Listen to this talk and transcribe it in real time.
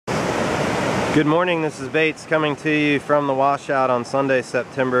Good morning, this is Bates coming to you from the washout on Sunday,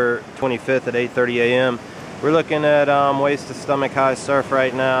 September 25th at 8:30 a.m. We're looking at waist to stomach high surf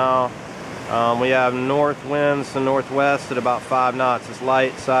right now. We have north winds to northwest at about 5 knots. It's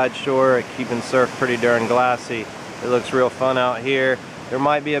light side shore, keeping surf pretty darn glassy. It looks real fun out here. There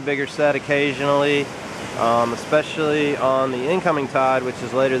might be a bigger set occasionally, especially on the incoming tide, which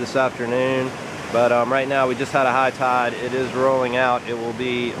is later this afternoon. But right now we just had a high tide. It is rolling out. It will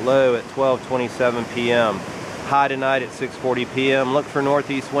be low at 12:27 p.m. High tonight at 6:40 p.m. Look for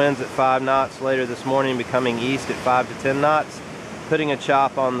northeast winds at 5 knots later this morning, becoming east at 5 to 10 knots, putting a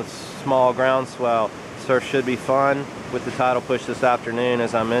chop on the small groundswell. Surf should be fun with the tidal push this afternoon,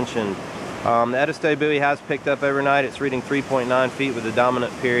 as I mentioned. The Edisto buoy has picked up overnight. It's reading 3.9 feet with a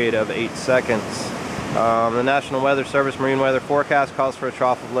dominant period of 8 seconds. The National Weather Service marine weather forecast calls for a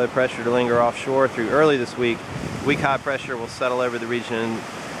trough of low pressure to linger offshore through early this week. Weak high pressure will settle over the region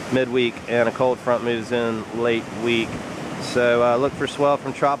midweek, and a cold front moves in late week. So look for swell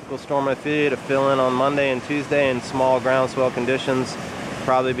from Tropical Storm Ophelia to fill in on Monday and Tuesday, and small groundswell conditions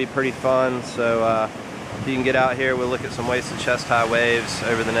probably be pretty fun. So if you can get out here, we'll look at some waist to chest high waves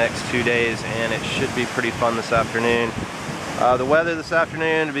over the next 2 days, and it should be pretty fun this afternoon. The weather this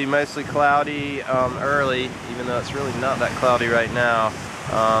afternoon to be mostly cloudy early, even though it's really not that cloudy right now.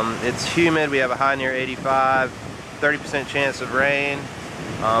 It's humid. We have a high near 85, 30% chance of rain.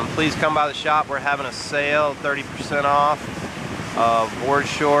 Please come by the shop. We're having a sale, 30% off board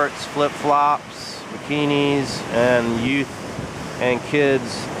shorts, flip-flops, bikinis, and youth and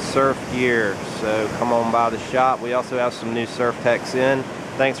kids surf gear. So come on by the shop. We also have some new surf techs in.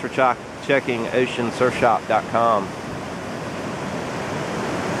 Thanks for checking oceansurfshop.com.